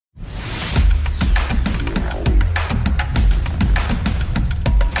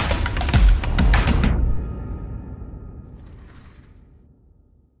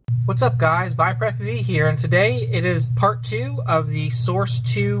What's up, guys? Viper FPV here, and today it is part 2 of the Source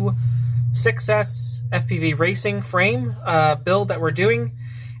 2 6S FPV racing frame build that we're doing.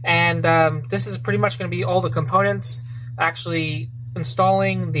 And this is pretty much going to be all the components, actually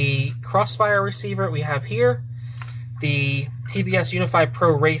installing the crossfire receiver we have here, the TBS Unified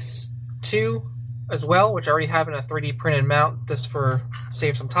Pro Race 2 as well, which I already have in a 3D printed mount just for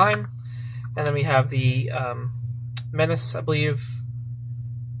save some time. And then we have the Menace, I believe,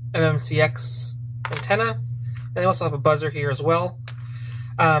 MMCX antenna, and they also have a buzzer here as well.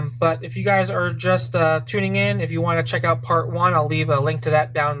 But if you guys are just tuning in, if you want to check out part 1, I'll leave a link to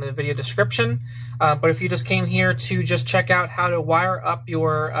that down in the video description. But if you just came here to just check out how to wire up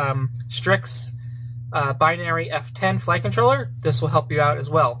your Strix Binary F10 flight controller, this will help you out as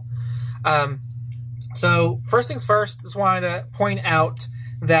well. So first things first, just wanted to point out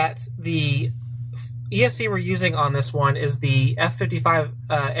that the ESC we're using on this one is the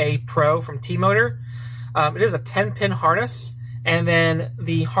F55A Pro from T-Motor. It is a 10-pin harness, and then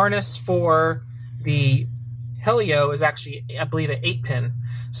the harness for the Helio is actually, I believe, an 8-pin.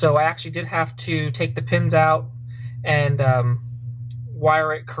 So I actually did have to take the pins out and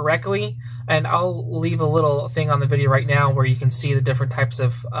wire it correctly, and I'll leave a little thing on the video right now where you can see the different types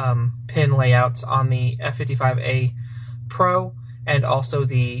of pin layouts on the F55A Pro and also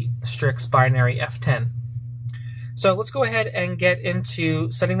the Strix Binary F10. So let's go ahead and get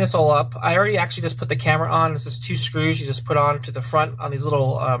into setting this all up. I already actually just put the camera on. This is 2 screws you just put on to the front on these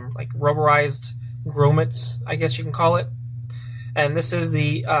little like rubberized grommets, I guess you can call it. And this is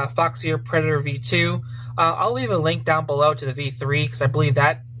the Foxeer Predator V2. I'll leave a link down below to the V3 because I believe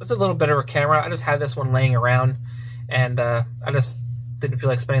that's a little better camera. I just had this one laying around, and I just didn't feel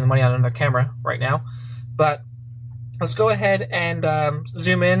like spending the money on another camera right now. But let's go ahead and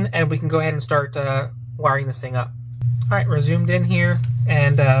zoom in, and we can go ahead and start wiring this thing up. All right, we're zoomed in here,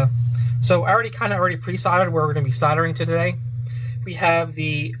 and so I already pre-soldered where we're going to be soldering today. We have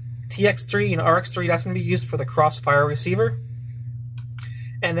the TX3 and RX3, that's going to be used for the crossfire receiver.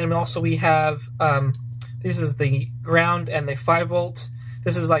 And then also we have, this is the ground and the 5-volt.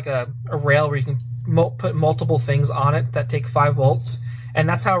 This is like a rail where you can put multiple things on it that take 5 volts. And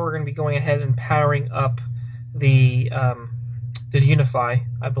that's how we're going to be going ahead and powering up the Unify,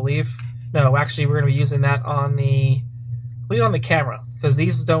 I believe. No, actually we're going to be using that on the camera, because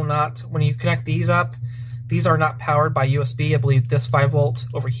these do not, when you connect these up, these are not powered by USB. I believe this 5-volt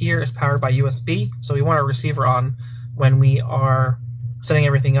over here is powered by USB, so we want our receiver on when we are setting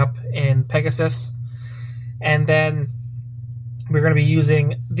everything up in Pegasus. And then we're going to be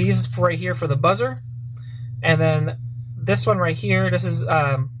using these for right here for the buzzer, and then this one right here, this is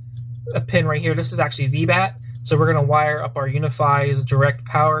a pin right here, this is actually VBAT, so we're going to wire up our Unify's direct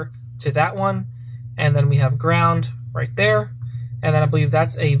power to that one. And then we have ground right there, and then I believe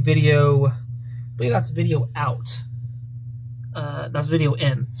that's a video, that's video out. That's video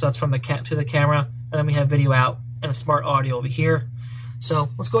in, so that's from the to the camera, and then we have video out and a smart audio over here. So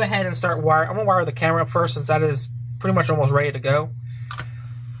let's go ahead and start wire. I'm gonna wire the camera up first, since that is pretty much almost ready to go.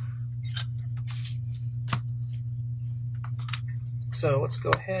 So let's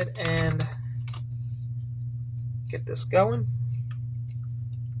go ahead and get this going.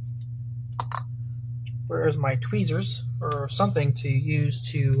 Where's my tweezers or something to use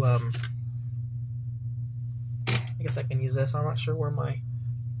to, I guess I can use this. I'm not sure where my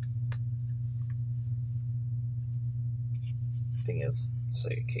thing is. Let's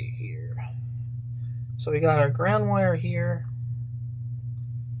say, okay, here. So we got our ground wire here.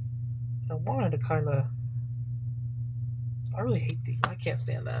 I wanted to kind of, I really hate these. I can't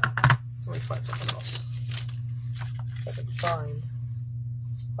stand that. Let me find something else. If I can find,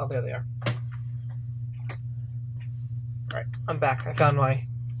 oh, there they are. Alright, I'm back. I found my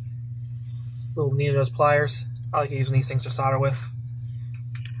little needle nose pliers. I like using these things to solder with.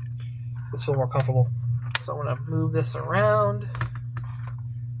 It's a little more comfortable. So I'm going to move this around.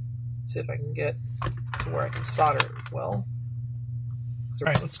 See if I can get to where I can solder it well.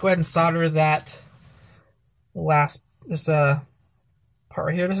 Alright, let's go ahead and solder that last, this part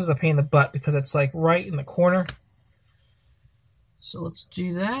right here. This is a pain in the butt because it's like right in the corner. So let's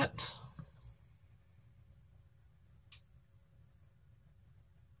do that.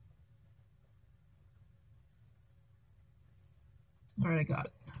 Alright, I got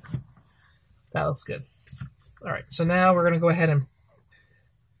it. That looks good. Alright, so now we're going to go ahead and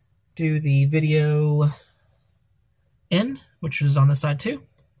do the video in, which is on this side too.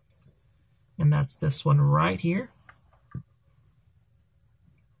 And that's this one right here.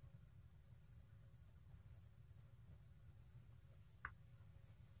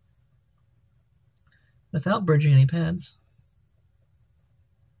 Without bridging any pads.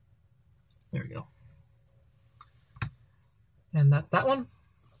 There we go. And that's that one.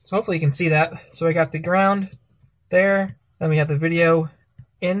 So hopefully you can see that. So I got the ground there. Then we have the video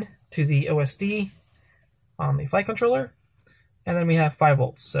in to the OSD on the flight controller. And then we have 5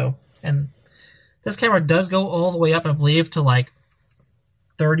 volts. So, and this camera does go all the way up, I believe, to like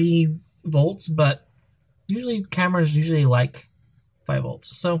 30 volts, but usually cameras usually like 5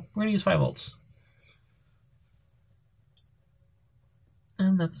 volts. So we're gonna use 5 volts.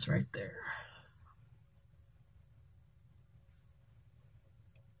 And that's right there.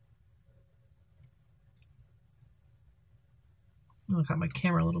 I got my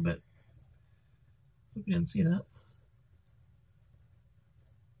camera a little bit. Hope you didn't see that.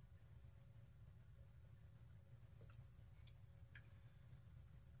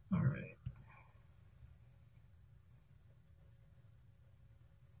 All right.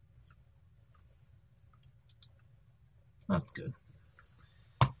 That's good.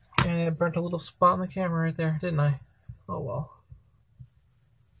 And I burnt a little spot on the camera right there, didn't I? Oh well.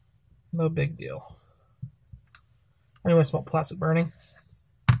 No big deal. Anyway, small plastic burning.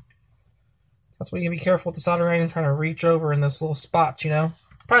 That's why you gotta be careful with the soldering iron, trying to reach over in this little spot, you know?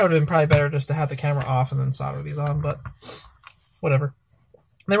 Probably would have been better just to have the camera off and then solder these on, but whatever.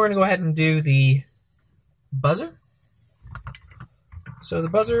 Then we're gonna go ahead and do the buzzer. So the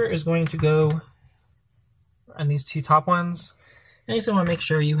buzzer is going to go on these 2 top ones. And you just want to make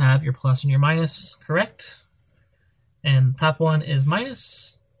sure you have your plus and your minus correct. And the top one is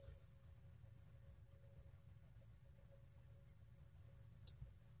minus.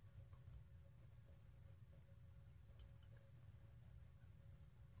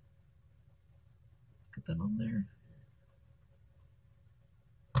 Get that on there.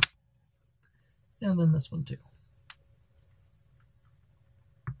 And then this one too.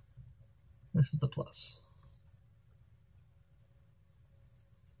 This is the plus.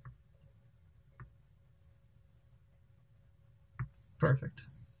 Perfect.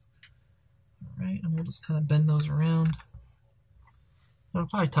 All right, and we'll just kind of bend those around. I'll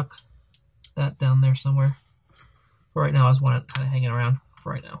probably tuck that down there somewhere. For right now, I just want it kind of hanging around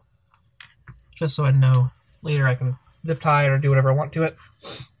for right now. Just so I know later I can zip tie it or do whatever I want to it.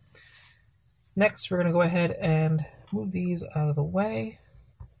 Next, we're going to go ahead and move these out of the way.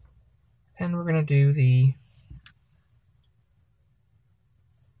 And we're going to do the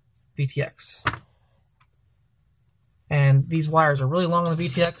VTX. And these wires are really long on the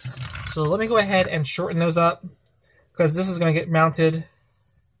VTX. So let me go ahead and shorten those up, because this is going to get mounted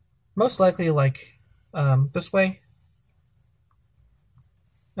most likely like this way.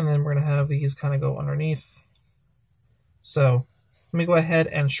 And then we're going to have these kind of go underneath. So let me go ahead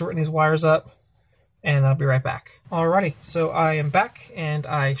and shorten these wires up, and I'll be right back. Alrighty, so I am back, and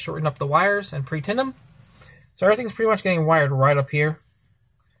I shortened up the wires and pre-tinned them. So everything's pretty much getting wired right up here.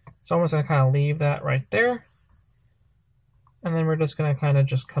 So I'm just going to kind of leave that right there. And then we're just going to kind of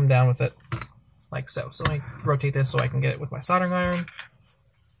just come down with it like so. So let me rotate this so I can get it with my soldering iron.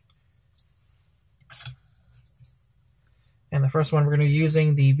 And the first one we're going to be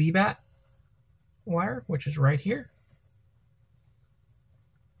using the VBAT wire, which is right here.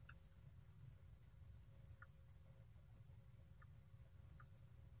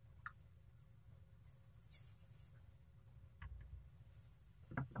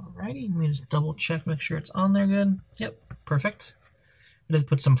 Alrighty, let me just double check, make sure it's on there good. Yep, perfect. I did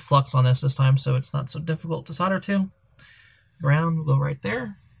put some flux on this time, so it's not so difficult to solder to. Ground will go right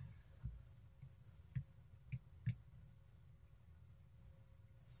there.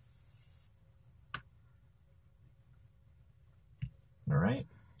 Alright,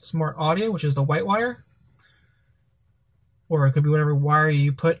 smart audio, which is the white wire. Or it could be whatever wire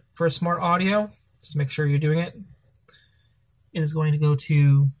you put for smart audio. Just make sure you're doing it. It is going to go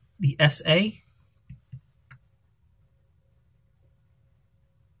to the SA.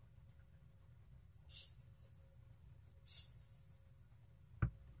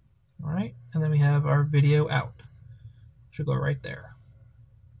 All right, and then we have our video out. Should go right there.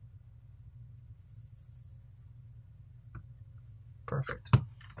 Perfect.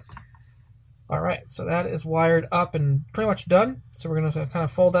 All right, so that is wired up and pretty much done. So we're going to kind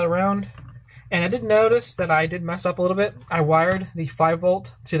of fold that around. And I did notice that I did mess up a little bit. I wired the 5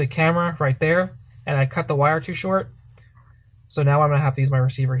 volt to the camera right there, and I cut the wire too short. So now I'm going to have to use my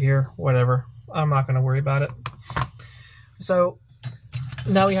receiver here, whatever. I'm not going to worry about it. So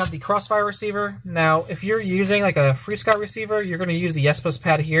now we have the Crossfire receiver. Now, if you're using like a FreeSky receiver, you're going to use the S-Bus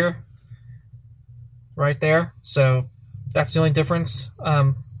pad here, right there. So that's the only difference.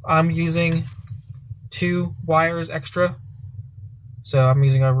 I'm using 2 wires extra. So I'm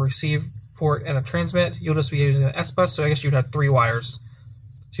using a receive port and a transmit. You'll just be using an S-Bus, so I guess you'd have 3 wires.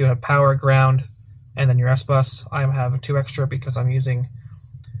 So you have power, ground, and then your S-bus. I have 2 extra because I'm using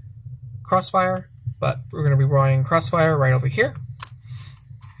Crossfire, but we're going to be running Crossfire right over here.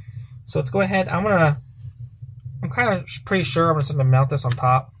 So let's go ahead. I'm kind of pretty sure I'm just going to mount this on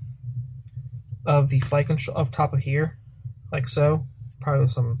top of the flight control, up top of here, like so. Probably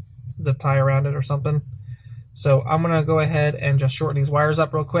with some zip tie around it or something. So I'm going to go ahead and just shorten these wires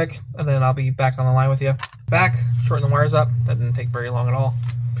up real quick, and then I'll be back on the line with you. Back, shorten the wires up. That didn't take very long at all.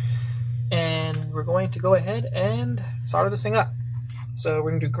 And we're going to go ahead and solder this thing up. So we're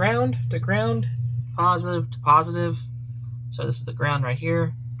going to do ground to ground, positive to positive. So this is the ground right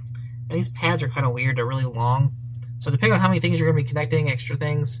here. And these pads are kind of weird. They're really long. So depending on how many things you're going to be connecting, extra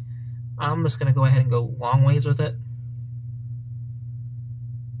things, I'm just going to go ahead and go long ways with it.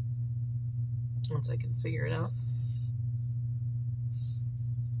 Once I can figure it out.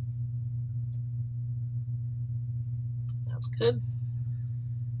 That's good.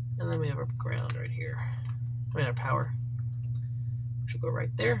 And then we have our ground right here. I mean our power. Should go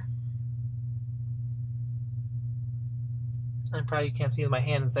right there. I probably can't see my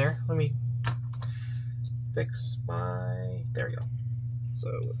hands there. Let me fix my... There we go. So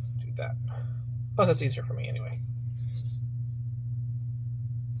let's do that. Plus that's easier for me anyway.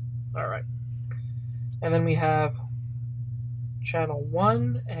 Alright. And then we have channel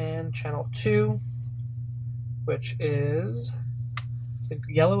 1 and channel 2, which is, the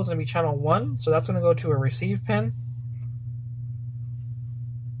yellow is going to be channel 1, so that's going to go to a receive pin.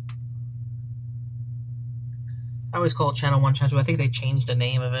 I always call it channel 1, channel 2. I think they changed the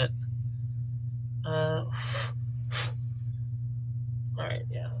name of it. Alright,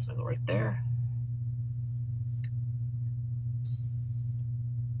 yeah, that's going to go right there.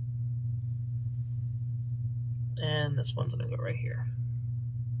 And this one's going to go right here.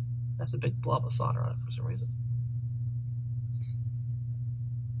 That's a big blob of solder on it for some reason.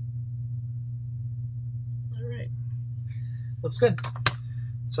 Alright. Looks good.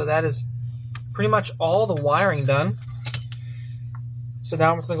 So that is pretty much all the wiring done. So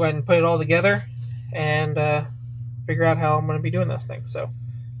now I'm just going to go ahead and put it all together and figure out how I'm going to be doing this thing. So,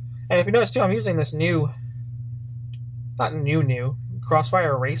 and if you notice too, I'm using this new, not new,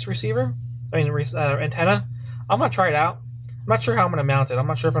 Crossfire race receiver. I mean, antenna. I'm going to try it out. I'm not sure how I'm going to mount it. I'm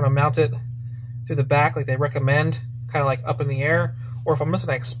not sure if I'm going to mount it through the back like they recommend, kind of like up in the air, or if I'm just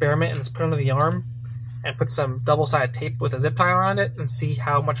going to experiment and just put it under the arm and put some double-sided tape with a zip tie around it and see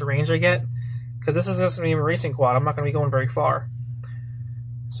how much range I get. Because this is just going to be a racing quad. I'm not going to be going very far.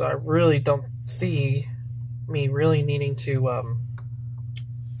 So I really don't see me really needing to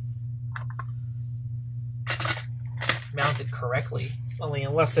mount it correctly. Only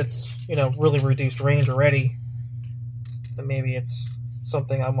unless it's, you know, really reduced range already. Then maybe it's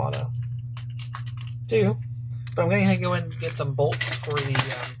something I want to do. But I'm going to go and get some bolts for the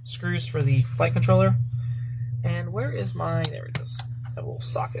screws for the flight controller. And where is my... There it is. That little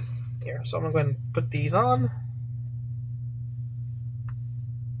socket here. So I'm going to go ahead and put these on.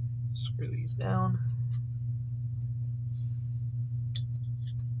 Screw these down.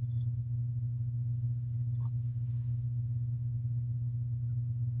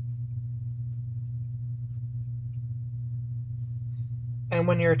 And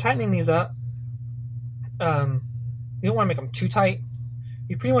when you're tightening these up, you don't want to make them too tight.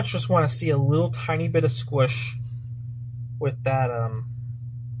 You pretty much just want to see a little tiny bit of squish with that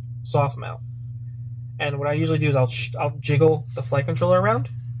soft mount. And what I usually do is I'll jiggle the flight controller around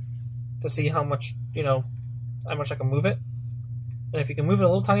to see how much, you know, how much I can move it. And if you can move it a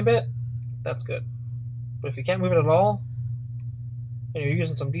little tiny bit, that's good. But if you can't move it at all, and you're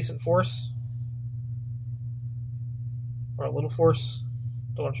using some decent force, or a little force,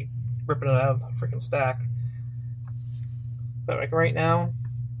 don't want you ripping it out of the freaking stack. But like right now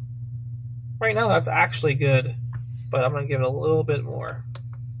that's actually good, but I'm going to give it a little bit more.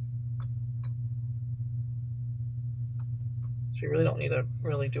 So you really don't need to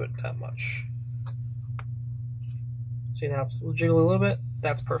really do it that much. See, now it's jiggle a little bit.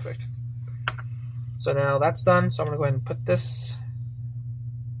 That's perfect. So now that's done, so I'm going to go ahead and put this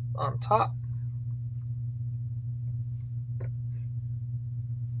on top.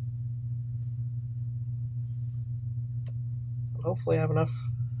 Hopefully I have enough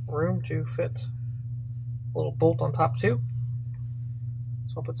room to fit a little bolt on top too.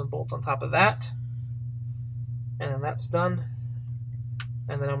 So I'll put some bolts on top of that. And then that's done.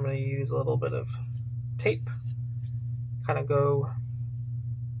 And then I'm going to use a little bit of tape. Kind of go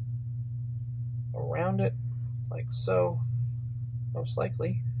around it like so. Most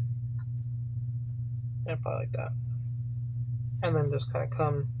likely. And probably like that. And then just kind of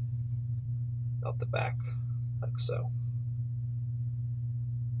come out the back like so.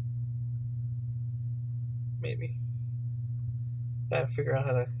 maybe. Gotta figure out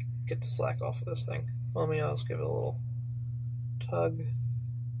how to get the slack off of this thing. Let me just give it a little tug.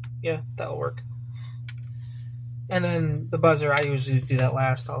 Yeah, that'll work. And then the buzzer, I usually do that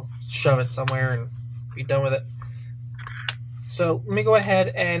last. I'll shove it somewhere and be done with it. So let me go ahead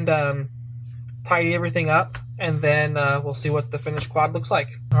and tidy everything up, and then we'll see what the finished quad looks like.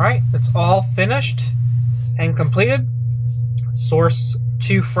 Alright, it's all finished and completed. Source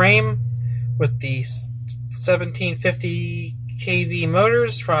 2 frame with the 1750 kV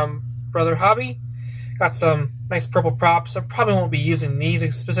motors from Brother Hobby. Got some nice purple props. I probably won't be using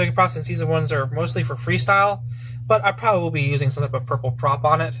these specific props since these ones are mostly for freestyle, but I probably will be using some type of purple prop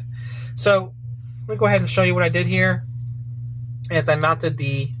on it. So let me go ahead and show you what I did here. As I mounted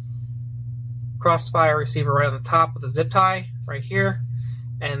the crossfire receiver right on the top with a zip tie right here,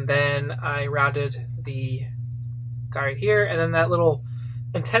 and then I routed the guy right here, and then that little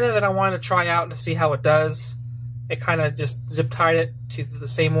antenna that I wanted to try out to see how it does, it kind of just zip tied it to the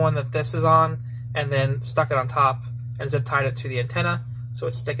same one that this is on, and then stuck it on top and zip tied it to the antenna so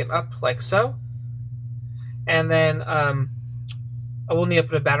it's sticking up like so. And then I will need to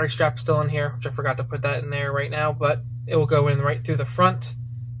put a battery strap still in here, which I forgot to put that in there right now, but it will go in right through the front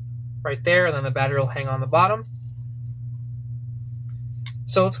right there, and then the battery will hang on the bottom.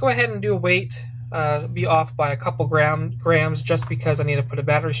 So let's go ahead and do a weight. Be off by a couple grams just because I need to put a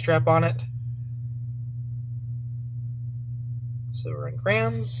battery strap on it. So we're in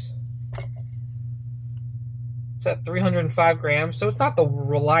grams. It's at 305 grams, so it's not the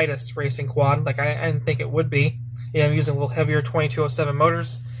lightest racing quad. Like I didn't think it would be. Yeah, I'm using a little heavier 2207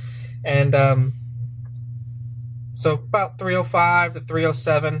 motors, and so about 305 to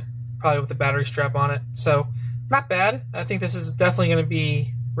 307, probably with the battery strap on it. So not bad. I think this is definitely going to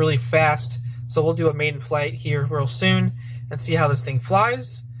be really fast. So we'll do a maiden flight here real soon and see how this thing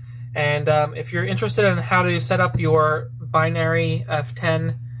flies. And if you're interested in how to set up your Binary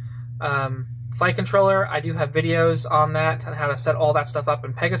F10 flight controller, I do have videos on that, on how to set all that stuff up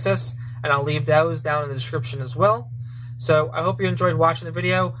in Pegasus, and I'll leave those down in the description as well. So I hope you enjoyed watching the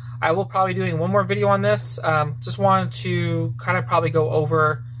video. I will probably be doing one more video on this. Just wanted to kind of probably go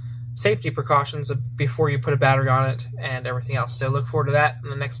over safety precautions before you put a battery on it and everything else. So look forward to that in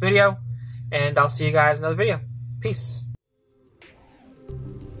the next video, and I'll see you guys in another video. Peace.